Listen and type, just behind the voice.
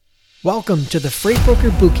Welcome to the Freight Broker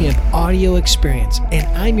Bootcamp audio experience, and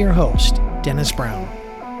I'm your host, Dennis Brown.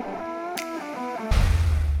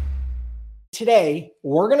 Today,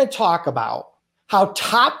 we're going to talk about how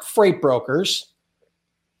top freight brokers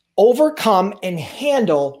overcome and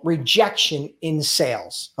handle rejection in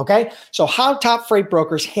sales. Okay, so how top freight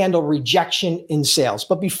brokers handle rejection in sales.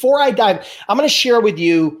 But before I dive, I'm going to share with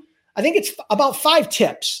you, I think it's about 5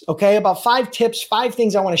 tips, okay? About 5 tips, 5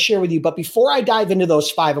 things I want to share with you. But before I dive into those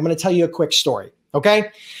 5, I'm going to tell you a quick story, okay?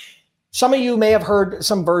 Some of you may have heard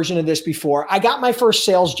some version of this before. I got my first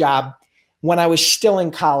sales job when I was still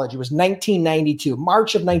in college. It was 1992,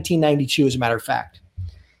 March of 1992, as a matter of fact.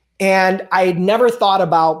 And I had never thought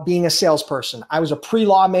about being a salesperson. I was a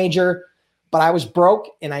pre-law major, but I was broke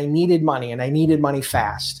and I needed money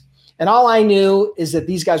fast. And all I knew is that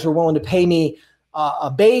these guys were willing to pay me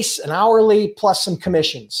a base, an hourly, plus some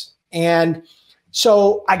commissions. And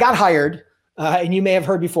so I got hired, and you may have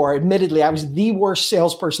heard before, admittedly, I was the worst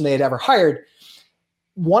salesperson they had ever hired.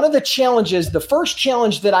 One of the challenges, the first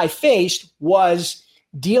challenge that I faced was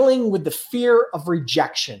dealing with the fear of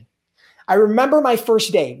rejection. I remember my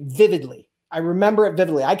first day vividly. I remember it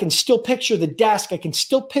vividly. I can still picture the desk. I can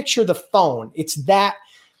still picture the phone. It's that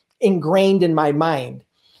ingrained in my mind.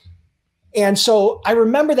 And so I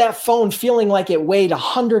remember that phone feeling like it weighed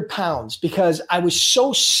 100 pounds because I was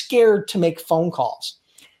so scared to make phone calls.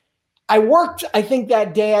 I worked, I think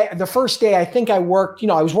that day, the first day, I think I worked,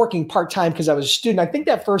 I was working part-time because I was a student. I think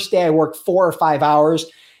that first day I worked 4 or 5 hours.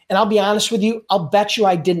 And I'll be honest with you, I'll bet you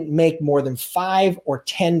I didn't make more than 5 or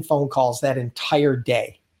 10 phone calls that entire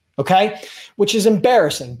day. Okay. Which is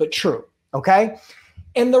embarrassing, but true. Okay.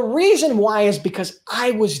 And the reason why is because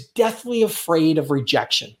I was deathly afraid of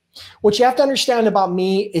rejection. What you have to understand about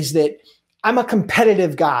me is that I'm a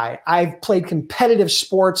competitive guy. I've played competitive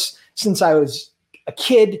sports since I was a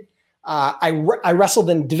kid. I wrestled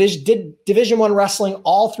in did Division I wrestling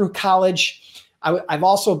all through college. I've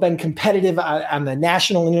also been competitive on the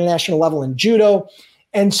national and international level in judo.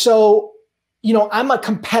 And so, I'm a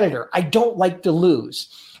competitor. I don't like to lose.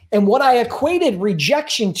 And what I equated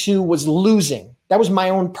rejection to was losing. That was my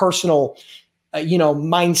own personal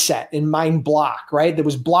mindset and mind block, right? That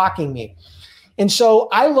was blocking me. And so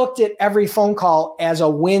I looked at every phone call as a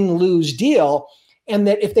win-lose deal. And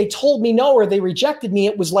that if they told me no or they rejected me,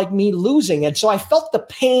 it was like me losing. And so I felt the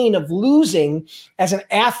pain of losing as an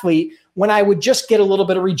athlete when I would just get a little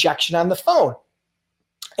bit of rejection on the phone.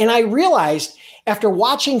 And I realized after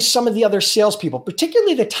watching some of the other salespeople,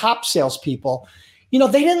 particularly the top salespeople, they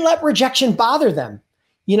didn't let rejection bother them.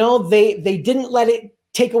 They didn't let it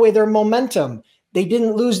take away their momentum. They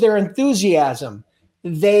didn't lose their enthusiasm.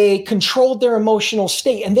 They controlled their emotional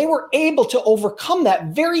state, and they were able to overcome that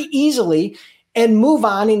very easily and move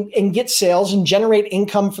on and get sales and generate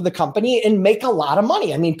income for the company and make a lot of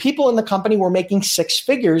money. I mean, people in the company were making 6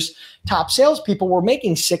 figures. Top salespeople were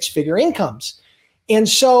making 6-figure incomes. And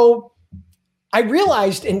so I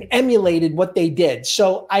realized and emulated what they did.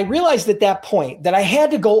 So I realized at that point that I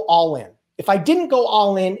had to go all in. If I didn't go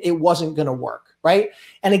all in, it wasn't going to work. Right.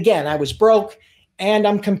 And again, I was broke and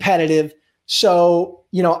I'm competitive. So,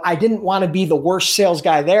 I didn't want to be the worst sales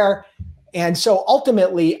guy there. And so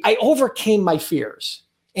ultimately I overcame my fears.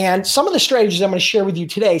 And some of the strategies I'm going to share with you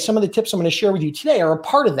today, some of the tips I'm going to share with you today are a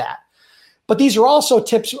part of that. But these are also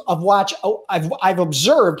tips of I've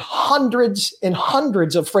observed hundreds and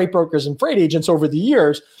hundreds of freight brokers and freight agents over the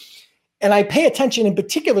years. And I pay attention in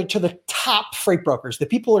particular to the top freight brokers, the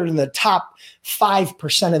people that are in the top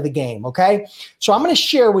 5% of the game, okay? So I'm going to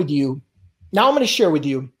share with you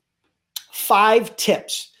 5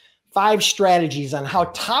 tips, 5 strategies on how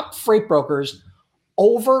top freight brokers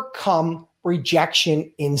overcome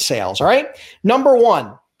rejection in sales, all right? Number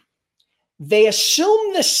 1, they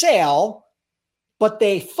assume the sale, but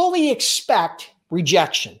they fully expect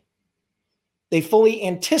rejection. They fully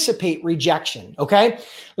anticipate rejection, okay?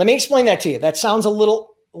 Let me explain that to you. That sounds a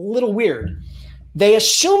little weird. They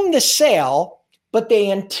assume the sale, but they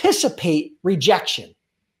anticipate rejection.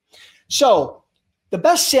 So the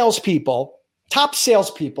best salespeople, top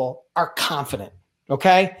salespeople are confident,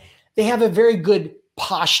 okay? They have a very good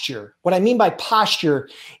posture. What I mean by posture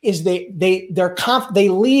is they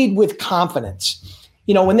lead with confidence.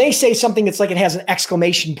 When they say something, it's like it has an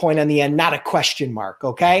exclamation point on the end, not a question mark,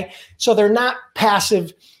 okay? So they're not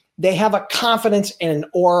passive. They have a confidence and an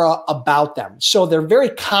aura about them. So they're very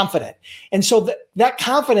confident. And so that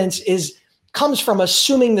confidence comes from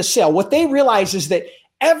assuming the sale. What they realize is that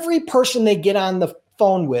every person they get on the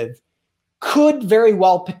phone with could very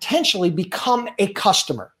well potentially become a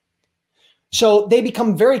customer. So they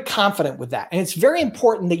become very confident with that. And it's very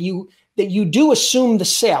important that you do assume the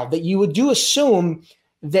sale, that you would do assume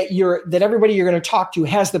that everybody you're going to talk to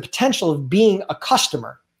has the potential of being a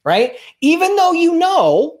customer, right? Even though you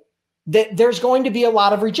know that there's going to be a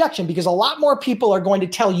lot of rejection, because a lot more people are going to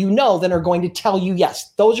tell you no than are going to tell you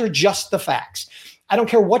yes. Those are just the facts. I don't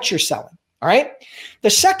care what you're selling. All right. The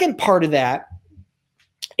second part of that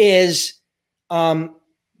is,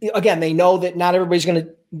 again, they know that not everybody's going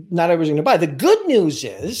to buy. The good news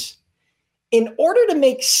is, in order to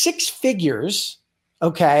make six figures,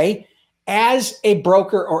 okay, as a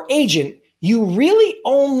broker or agent, you really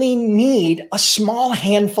only need a small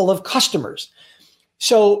handful of customers.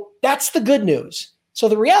 So that's the good news. So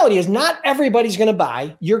the reality is not everybody's going to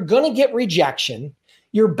buy. You're going to get rejection.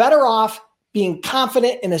 You're better off being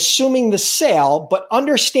confident and assuming the sale, but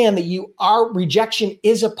understand that rejection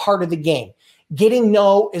is a part of the game. Getting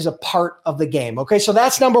no is a part of the game. Okay, so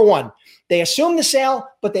that's number one. They assume the sale,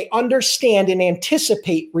 but they understand and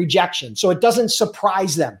anticipate rejection. So it doesn't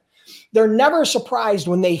surprise them. They're never surprised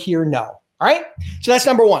when they hear no. All right, so that's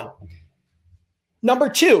number one. Number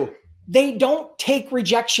two, they don't take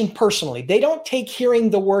rejection personally. They don't take hearing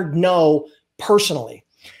the word no personally.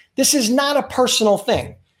 This is not a personal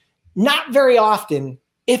thing. Not very often,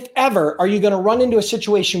 if ever, are you going to run into a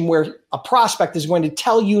situation where a prospect is going to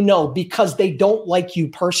tell you no because they don't like you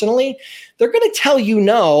personally. They're going to tell you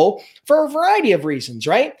no for a variety of reasons,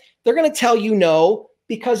 right? They're going to tell you no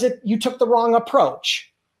because you took the wrong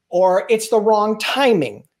approach, or it's the wrong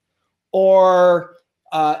timing, or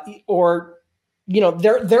their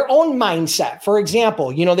own mindset. For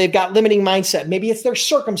example, they've got limiting mindset. Maybe it's their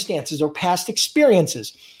circumstances or past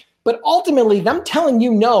experiences. But ultimately, them telling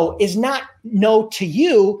you no is not no to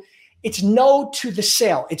you. It's no to the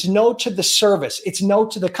sale. It's no to the service. It's no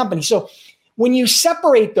to the company. So when you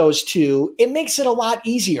separate those two, it makes it a lot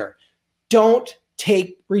easier. Don't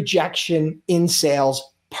take rejection in sales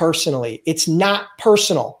personally. It's not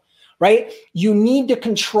personal, right? You need to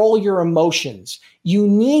control your emotions. You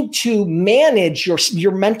need to manage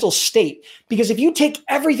your mental state, because if you take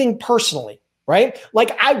everything personally, right?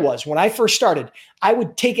 Like I was when I first started, I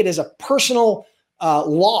would take it as a personal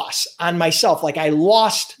loss on myself. Like I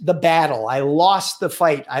lost the battle. I lost the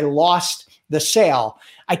fight. I lost the sale.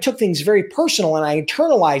 I took things very personal and I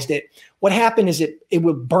internalized it. What happened is it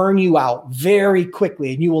would burn you out very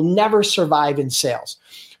quickly and you will never survive in sales.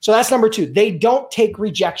 So that's number two. They don't take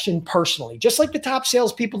rejection personally. Just like the top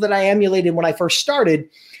salespeople that I emulated when I first started,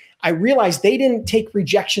 I realized they didn't take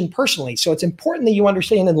rejection personally. So it's important that you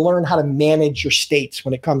understand and learn how to manage your states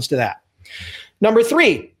when it comes to that. Number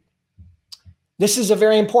three, this is a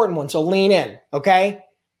very important one. So lean in, okay?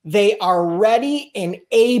 They are ready and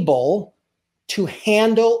able to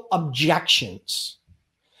handle objections.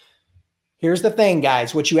 Here's the thing,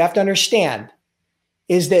 guys. What you have to understand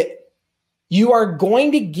is that you are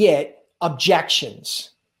going to get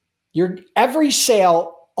objections.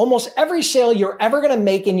 Almost every sale you're ever going to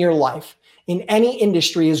make in your life in any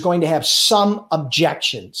industry is going to have some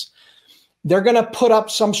objections. They're going to put up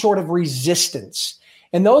some sort of resistance.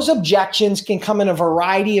 And those objections can come in a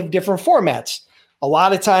variety of different formats. A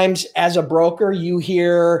lot of times as a broker, you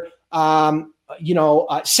hear,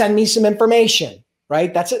 send me some information,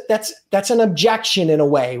 right? That's an objection in a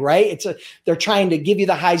way, right? They're trying to give you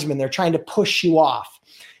the Heisman. They're trying to push you off.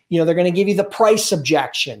 They're going to give you the price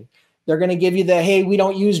objection. They're going to give you the, hey, we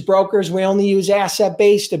don't use brokers. We only use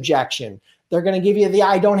asset-based objection. They're going to give you the,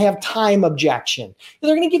 I don't have time objection.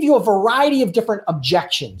 They're going to give you a variety of different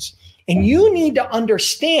objections. And you need to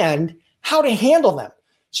understand how to handle them.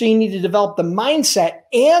 So you need to develop the mindset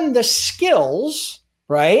and the skills,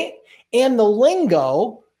 right? And the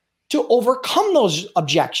lingo to overcome those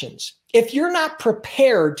objections. If you're not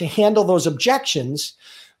prepared to handle those objections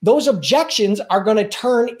are going to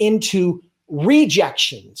turn into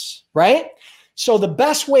rejections, right? So the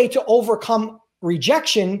best way to overcome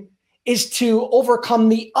rejection is to overcome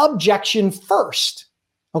the objection first,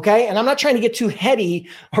 okay? And I'm not trying to get too heady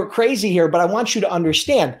or crazy here, but I want you to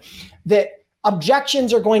understand that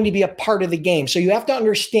objections are going to be a part of the game. So you have to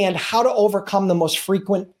understand how to overcome the most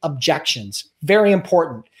frequent objections. Very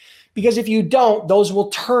important. Because if you don't, those will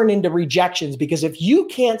turn into rejections. Because if you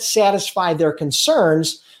can't satisfy their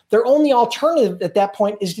concerns, their only alternative at that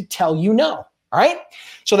point is to tell you no. All right.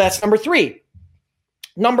 So that's number three.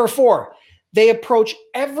 Number four, they approach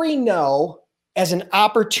every no as an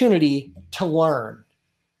opportunity to learn.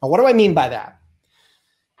 Now, what do I mean by that?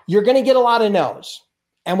 You're going to get a lot of no's.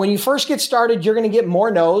 And when you first get started, you're going to get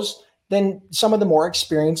more no's than some of the more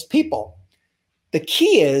experienced people. The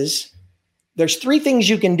key is there's three things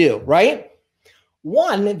you can do, right?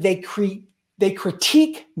 One, they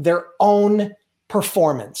critique their own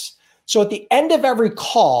performance. So at the end of every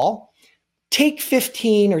call, take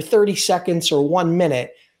 15 or 30 seconds or 1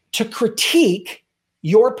 minute to critique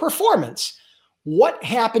your performance. What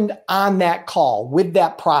happened on that call with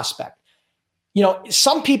that prospect? You know,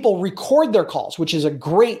 some people record their calls, which is a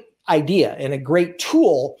great idea and a great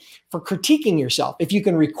tool for critiquing yourself. If you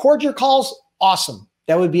can record your calls, awesome.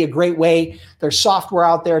 That would be a great way. There's software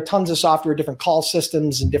out there, tons of software, different call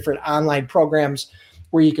systems and different online programs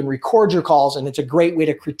where you can record your calls, and it's a great way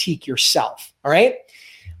to critique yourself. All right.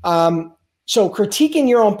 So critiquing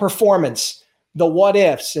your own performance, the what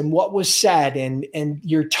ifs and what was said and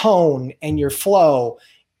your tone and your flow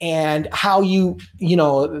and how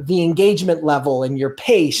the engagement level and your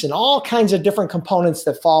pace and all kinds of different components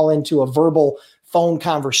that fall into a verbal phone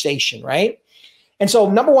conversation, right? And so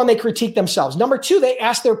number one, they critique themselves. Number two, they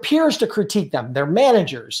ask their peers to critique them, their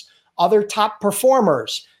managers, other top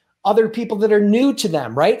performers, other people that are new to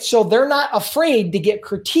them, right? So they're not afraid to get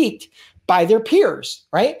critiqued by their peers,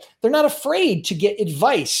 right? They're not afraid to get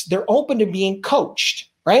advice. They're open to being coached,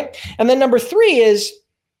 right? And then number three is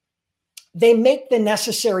they make the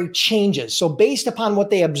necessary changes. So based upon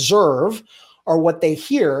what they observe or what they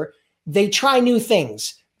hear, they try new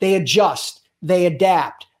things. They adjust, they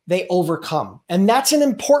adapt, they overcome. And that's an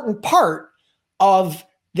important part of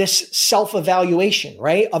this self-evaluation,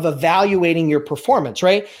 right? Of evaluating your performance,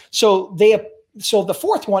 right? So the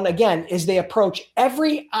fourth one, again, is they approach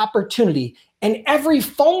every opportunity and every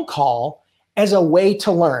phone call as a way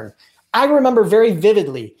to learn. I remember very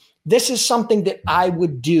vividly, this is something that I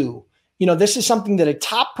would do. You know, this is something that a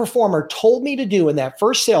top performer told me to do in that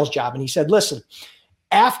first sales job. And he said, listen,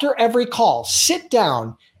 after every call, sit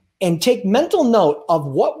down and take mental note of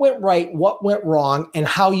what went right, what went wrong, and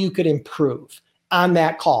how you could improve on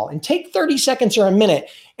that call. And take 30 seconds or a minute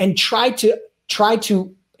and try to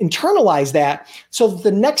internalize that so that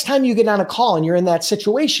the next time you get on a call and you're in that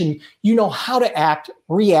situation, you know how to act,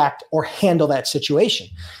 react, or handle that situation.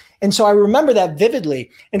 And so I remember that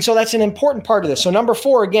vividly. And so that's an important part of this. So number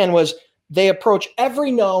four, again, was they approach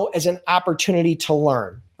every no as an opportunity to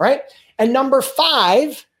learn, right? And number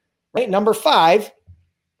five,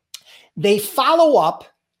 they follow up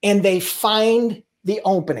and they find the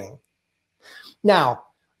opening. Now,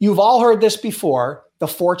 you've all heard this before, the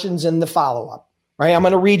fortune's in the follow-up, right? I'm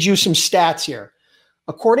going to read you some stats here.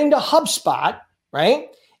 According to HubSpot, right,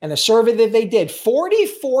 and a survey that they did,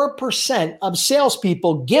 44% of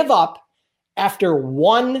salespeople give up after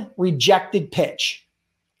one rejected pitch.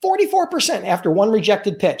 44% after one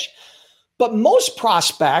rejected pitch. But most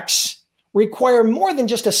prospects require more than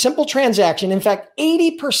just a simple transaction. In fact,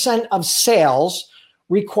 80% of sales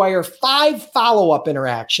require 5 follow-up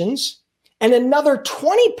interactions, and another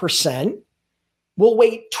 20% will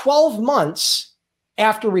wait 12 months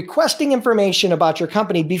after requesting information about your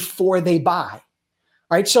company before they buy.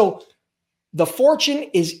 All right, so the fortune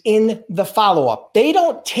is in the follow-up. They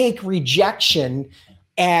don't take rejection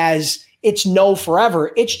as it's no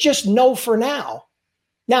forever. It's just no for now.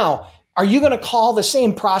 Now, are you going to call the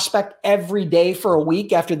same prospect every day for a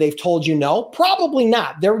week after they've told you no? Probably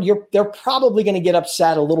not. They're probably going to get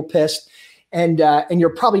upset, a little pissed, and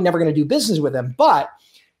you're probably never going to do business with them. But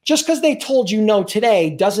just because they told you no today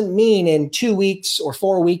doesn't mean in 2 weeks or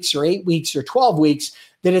 4 weeks or 8 weeks or 12 weeks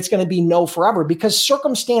that it's going to be no forever, because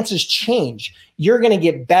circumstances change. You're going to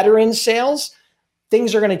get better in sales.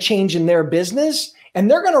 Things are going to change in their business,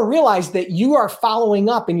 and they're going to realize that you are following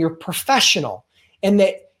up and you're professional and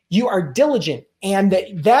that you are diligent, and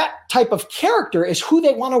that type of character is who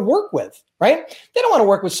they want to work with, right? They don't want to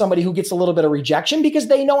work with somebody who gets a little bit of rejection, because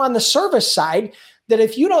they know on the service side that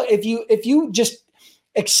if you just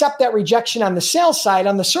accept that rejection on the sales side,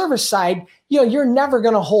 on the service side, you're never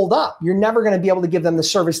going to hold up. You're never going to be able to give them the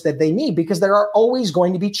service that they need, because there are always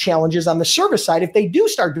going to be challenges on the service side if they do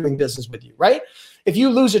start doing business with you, right? If you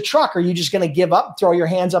lose a truck, are you just going to give up, throw your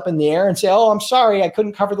hands up in the air and say, "Oh, I'm sorry, I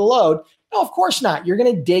couldn't cover the load"? No, of course not. You're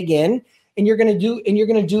going to dig in and you're going to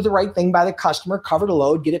do the right thing by the customer, cover the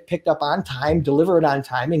load, get it picked up on time, deliver it on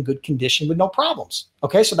time in good condition with no problems.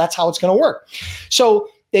 Okay, so that's how it's going to work. So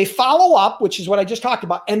they follow up, which is what I just talked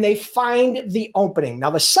about, and they find the opening.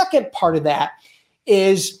 Now, the second part of that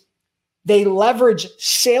is they leverage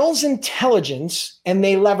sales intelligence and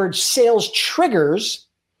they leverage sales triggers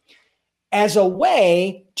as a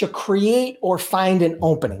way to create or find an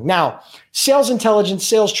opening. Now, sales intelligence,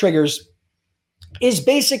 sales triggers is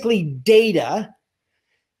basically data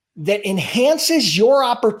that enhances your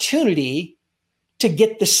opportunity to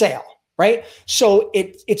get the sale, right? So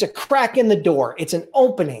it's a crack in the door. It's an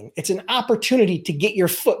opening. It's an opportunity to get your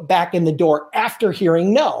foot back in the door after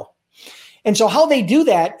hearing no. And so how they do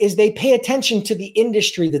that is they pay attention to the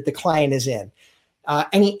industry that the client is in.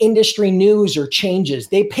 any industry news or changes.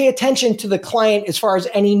 They pay attention to the client as far as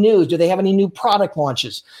any news. Do they have any new product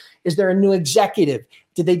launches? Is there a new executive?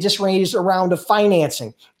 Did they just raise a round of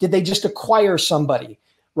financing? Did they just acquire somebody,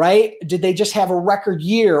 right? Did they just have a record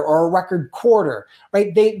year or a record quarter,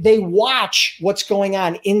 right? They watch what's going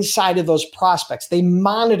on inside of those prospects. They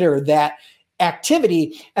monitor that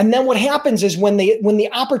activity. And then what happens is when the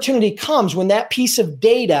opportunity comes, when that piece of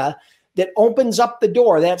data that opens up the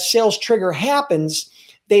door, that sales trigger happens,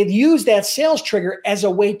 they use that sales trigger as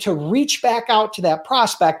a way to reach back out to that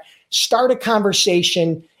prospect, start a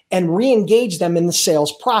conversation, and re-engage them in the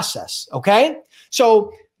sales process, okay?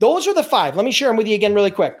 So those are the 5. Let me share them with you again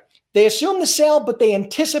really quick. They assume the sale, but they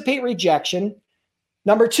anticipate rejection.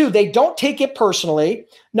 Number 2, they don't take it personally.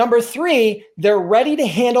 Number 3, they're ready to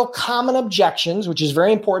handle common objections, which is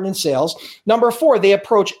very important in sales. Number 4, they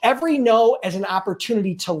approach every no as an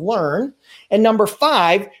opportunity to learn. And number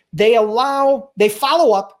 5, they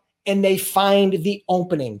follow up and they find the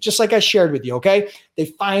opening, just like I shared with you, okay? They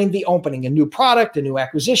find the opening, a new product, a new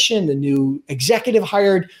acquisition, a new executive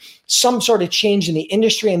hired, some sort of change in the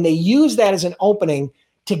industry, and they use that as an opening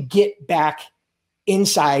to get back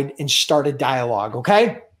inside and start a dialogue,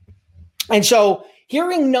 okay? And so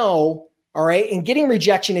hearing no, all right, and getting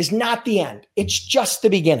rejection is not the end. It's just the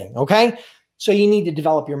beginning, okay? So you need to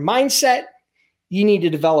develop your mindset. You need to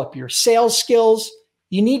develop your sales skills.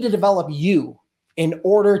 You need to develop you in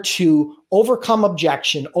order to overcome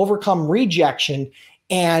objection, overcome rejection,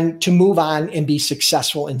 and to move on and be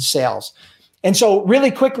successful in sales. And so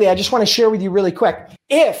really quickly, I just want to share with you really quick.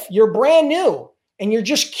 If you're brand new and you're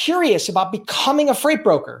just curious about becoming a freight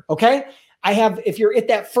broker, okay? If you're at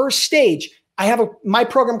that first stage, I have my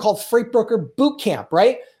program called Freight Broker Bootcamp,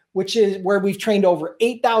 right? Which is where we've trained over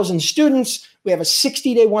 8,000 students. We have a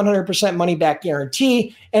 60-day, 100% money back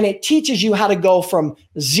guarantee, and it teaches you how to go from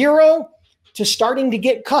zero to starting to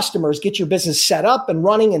get customers, get your business set up and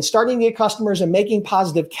running and starting to get customers and making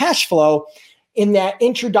positive cash flow in that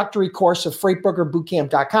introductory course of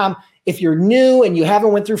freightbrokerbootcamp.com. If you're new and you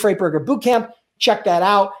haven't went through Freight Broker Bootcamp, check that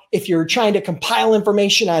out. If you're trying to compile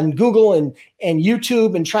information on Google and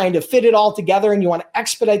YouTube and trying to fit it all together and you want to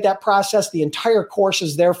expedite that process, the entire course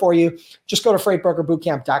is there for you. Just go to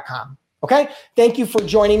freightbrokerbootcamp.com. Okay? Thank you for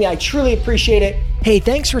joining me. I truly appreciate it. Hey,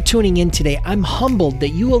 thanks for tuning in today. I'm humbled that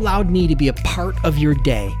you allowed me to be a part of your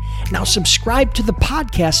day. Now subscribe to the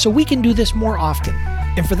podcast so we can do this more often.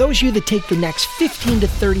 And for those of you that take the next 15 to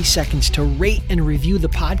 30 seconds to rate and review the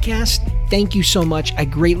podcast, thank you so much. I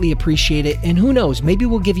greatly appreciate it. And who knows, maybe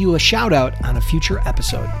we'll give you a shout out on a future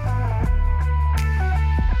episode.